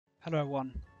Hello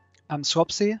everyone, I'm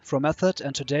Swapsy from Method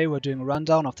and today we're doing a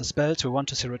rundown of the spells we want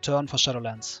to see return for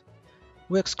Shadowlands.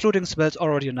 We're excluding spells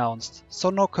already announced, so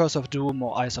no Curse of Doom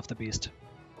or Eyes of the Beast.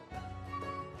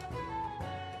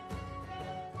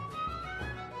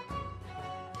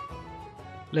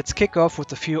 Let's kick off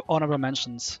with a few honorable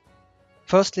mentions.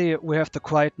 Firstly, we have the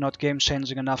quite not game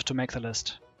changing enough to make the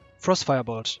list. Frostfire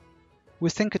Bolt. We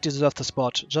think it deserves the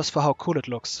spot just for how cool it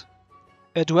looks.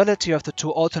 A duality of the two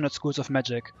alternate schools of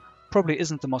magic probably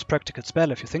isn't the most practical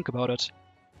spell if you think about it.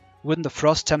 Wouldn't the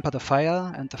frost temper the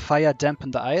fire and the fire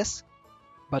dampen the ice?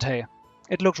 But hey,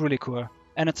 it looked really cool,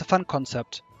 and it's a fun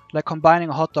concept, like combining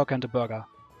a hot dog and a burger.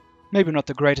 Maybe not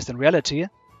the greatest in reality,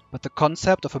 but the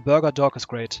concept of a burger dog is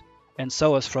great, and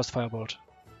so is Frostfire Bolt.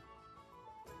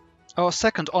 Our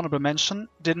second honorable mention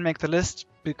didn't make the list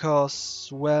because,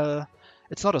 well,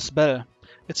 it's not a spell.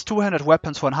 It's two-handed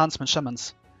weapons for enhancement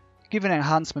shamans. Giving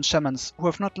enhancement shamans who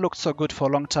have not looked so good for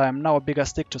a long time now a bigger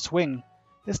stick to swing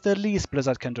is the least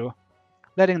Blizzard can do.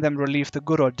 Letting them relive the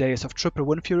good old days of triple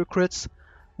Wind Fury crits,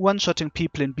 one-shotting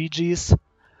people in BGs,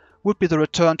 would be the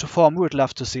return to form we would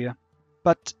love to see.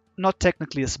 But not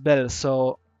technically a spell,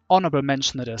 so honorable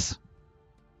mention it is.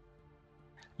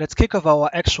 Let's kick off our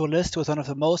actual list with one of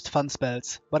the most fun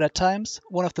spells, but at times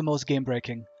one of the most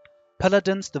game-breaking.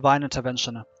 Paladin's Divine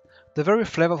Intervention. The very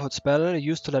flavorful spell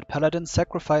used to let paladins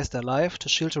sacrifice their life to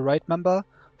shield a raid member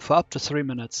for up to 3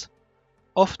 minutes.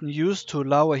 Often used to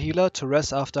allow a healer to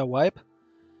rest after a wipe.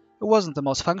 It wasn't the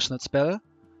most functional spell,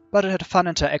 but it had fun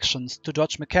interactions to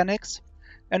dodge mechanics,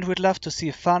 and we'd love to see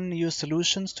fun new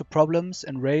solutions to problems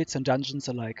in raids and dungeons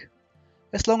alike.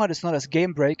 As long as it's not as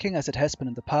game-breaking as it has been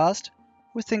in the past,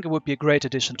 we think it would be a great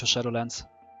addition to Shadowlands.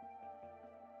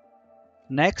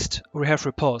 Next, we have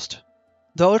Riposte.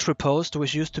 The old Riposte,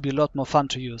 which used to be a lot more fun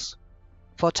to use.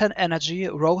 For 10 energy,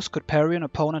 rogues could parry an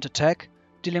opponent attack,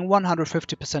 dealing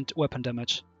 150% weapon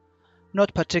damage.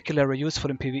 Not particularly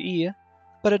useful in PvE,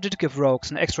 but it did give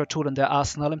rogues an extra tool in their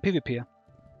arsenal in PvP.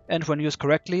 And when used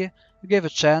correctly, it gave a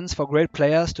chance for great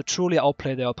players to truly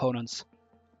outplay their opponents.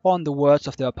 Or in the words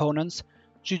of their opponents,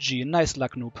 GG, nice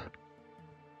luck noob.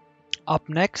 Up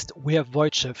next, we have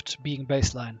Void Shift being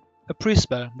baseline, a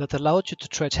pre-spell that allowed you to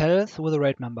trade health with a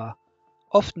raid member,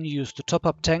 often used to top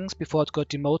up tanks before it got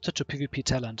demoted to PvP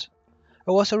talent.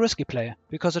 It was a risky play,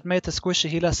 because it made the squishy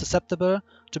healer susceptible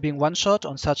to being one-shot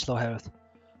on such low health.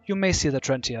 You may see the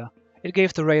trend here. It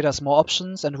gave the raiders more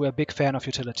options and we're a big fan of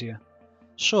utility.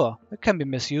 Sure, it can be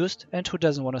misused, and who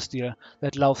doesn't want to steal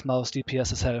that Loudmouth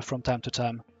DPS's health from time to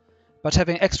time. But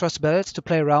having extra spells to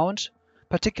play around,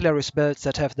 particularly spells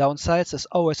that have downsides, is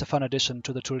always a fun addition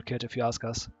to the toolkit if you ask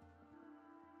us.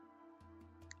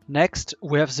 Next,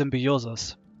 we have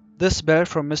Symbiosis. This spell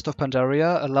from Mist of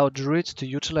Pandaria allowed druids to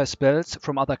utilize spells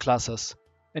from other classes,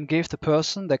 and gave the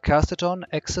person they cast it on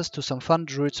access to some fun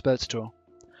druid spells too.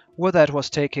 Whether it was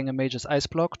taking a mage's ice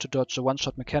block to dodge a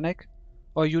one-shot mechanic,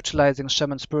 or utilizing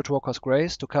Shaman Spiritwalker's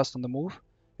Grace to cast on the move,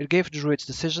 it gave druids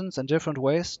decisions and different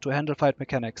ways to handle fight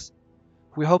mechanics.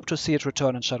 We hope to see it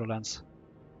return in Shadowlands.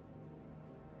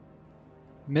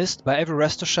 Missed by every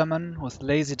resto shaman with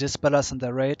lazy dispellers in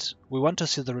their raid, we want to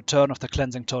see the return of the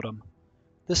Cleansing Totem.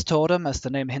 This totem, as the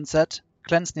name hints at,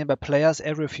 cleanses nearby players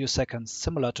every few seconds,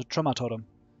 similar to Trauma Totem.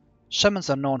 Shamans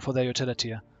are known for their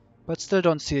utility, but still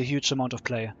don't see a huge amount of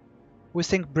play. We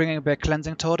think bringing back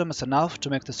Cleansing Totem is enough to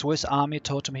make the Swiss Army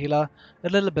Totem Healer a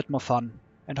little bit more fun,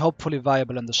 and hopefully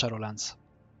viable in the Shadowlands.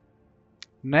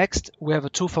 Next, we have a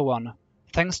 2-for-1,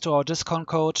 thanks to our discount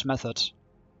code Method.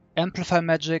 Amplify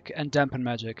Magic and Dampen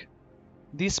Magic.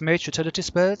 These mage utility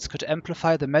spells could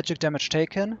amplify the magic damage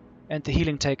taken and the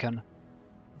healing taken.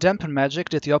 Dampen Magic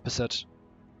did the opposite.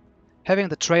 Having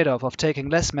the trade-off of taking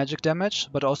less magic damage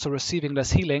but also receiving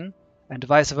less healing, and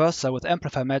vice versa with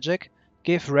Amplify Magic,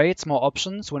 gave raids more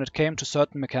options when it came to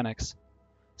certain mechanics.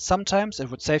 Sometimes it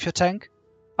would save your tank,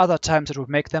 other times it would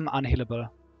make them unhealable.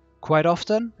 Quite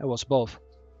often it was both.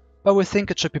 But we think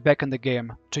it should be back in the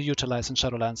game to utilize in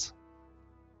Shadowlands.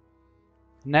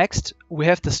 Next, we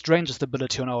have the strangest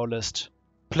ability on our list,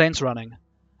 Plains Running,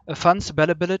 a fun spell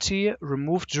ability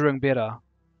removed during beta.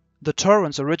 The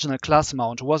Tauren's original class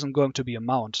mount wasn't going to be a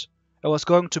mount. It was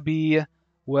going to be,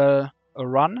 well, a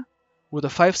run. With a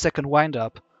 5-second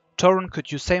wind-up, Tauren could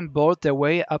Usain Bolt their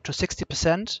way up to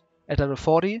 60% at level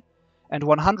 40 and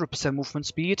 100% movement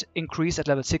speed increase at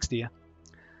level 60.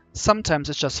 Sometimes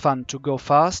it's just fun to go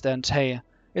fast and hey,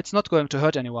 it's not going to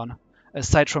hurt anyone,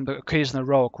 aside from the occasional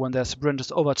rogue when their sprint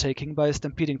is overtaken by a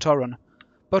stampeding Tauren,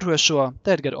 but we're sure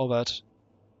they'll get over it.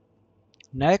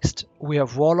 Next, we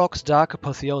have Warlock's Dark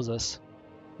Apotheosis.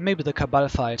 Maybe the Cabal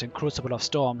fight in Crucible of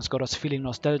Storms got us feeling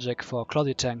nostalgic for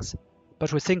Clothy tanks,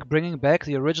 but we think bringing back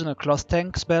the original Cloth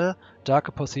Tank spell, Dark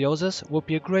Apotheosis, would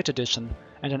be a great addition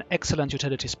and an excellent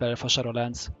utility spell for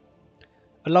Shadowlands.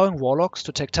 Allowing Warlocks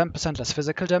to take 10% less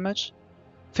physical damage,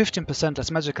 15% less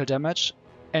magical damage,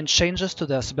 and changes to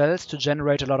their spells to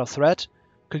generate a lot of threat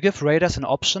could give raiders an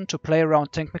option to play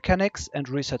around tank mechanics and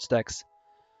reset stacks.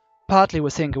 Partly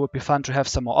we think it would be fun to have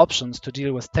some more options to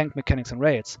deal with tank mechanics in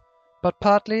raids, but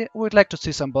partly we'd like to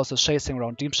see some bosses chasing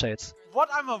around Deep Shades. What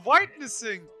am I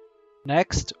witnessing?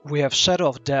 Next, we have Shadow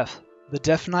of Death, the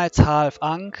Death Knight's half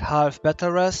Ankh, half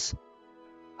Battle Res,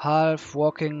 half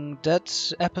Walking Dead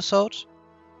episode.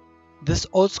 This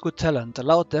old school talent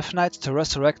allowed Death Knights to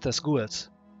resurrect their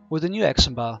ghouls with a new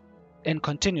action bar and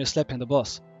continue slapping the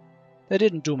boss. They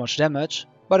didn't do much damage,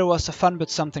 but it was a fun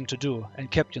bit something to do and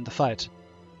kept you in the fight.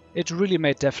 It really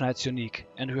made Death Knights unique,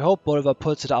 and we hope Bolvar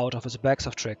pulls it out of his bags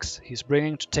of tricks he's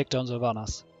bringing to take down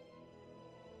Sylvanas.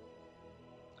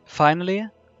 Finally,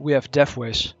 we have Death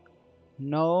Wish.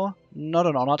 No, not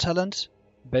an honor talent,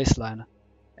 baseline.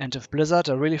 And if Blizzard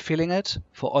are really feeling it,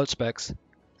 for all specs.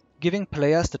 Giving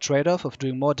players the trade-off of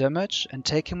doing more damage and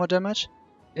taking more damage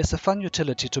is a fun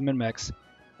utility to min-max,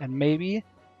 and maybe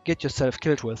get yourself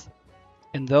killed with.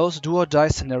 In those do-or-die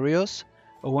scenarios,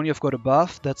 or when you've got a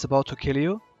buff that's about to kill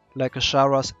you, like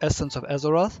Ashara's Essence of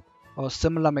Azeroth, or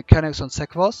similar mechanics on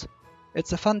Sekvos,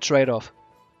 it's a fun trade-off,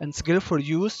 and skillful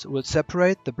use will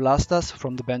separate the blasters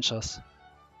from the benchers.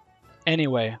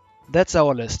 Anyway, that's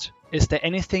our list. Is there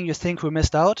anything you think we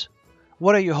missed out?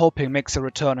 What are you hoping makes a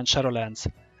return in Shadowlands?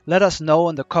 Let us know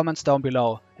in the comments down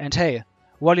below. And hey,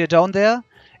 while you're down there,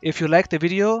 if you liked the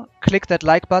video, click that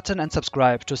like button and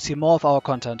subscribe to see more of our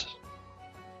content.